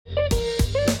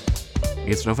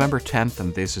It's November 10th,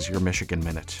 and this is your Michigan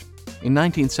Minute. In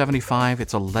 1975,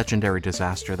 it's a legendary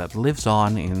disaster that lives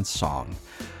on in song.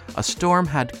 A storm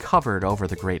had covered over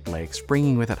the Great Lakes,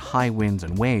 bringing with it high winds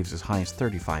and waves as high as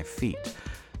 35 feet.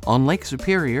 On Lake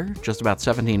Superior, just about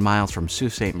 17 miles from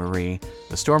Sault Ste. Marie,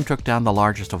 the storm took down the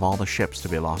largest of all the ships to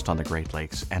be lost on the Great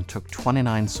Lakes and took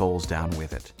 29 souls down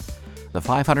with it. The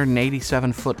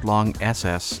 587-foot-long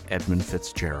SS Edmund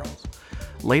Fitzgerald.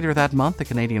 Later that month, the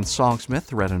Canadian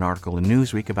songsmith read an article in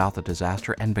Newsweek about the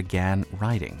disaster and began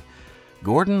writing.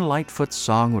 Gordon Lightfoot's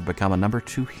song would become a number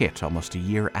 2 hit almost a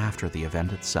year after the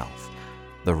event itself.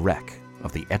 The Wreck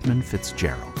of the Edmund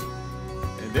Fitzgerald.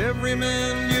 And every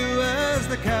man knew as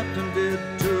the captain did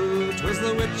too, 'twas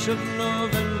the witch of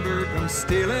November come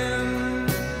stealing.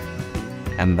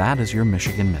 And that is your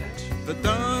Michigan Minute. The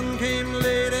dawn came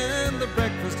late and the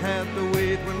breakfast had to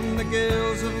wait when the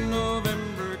gales of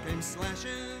November came slashing.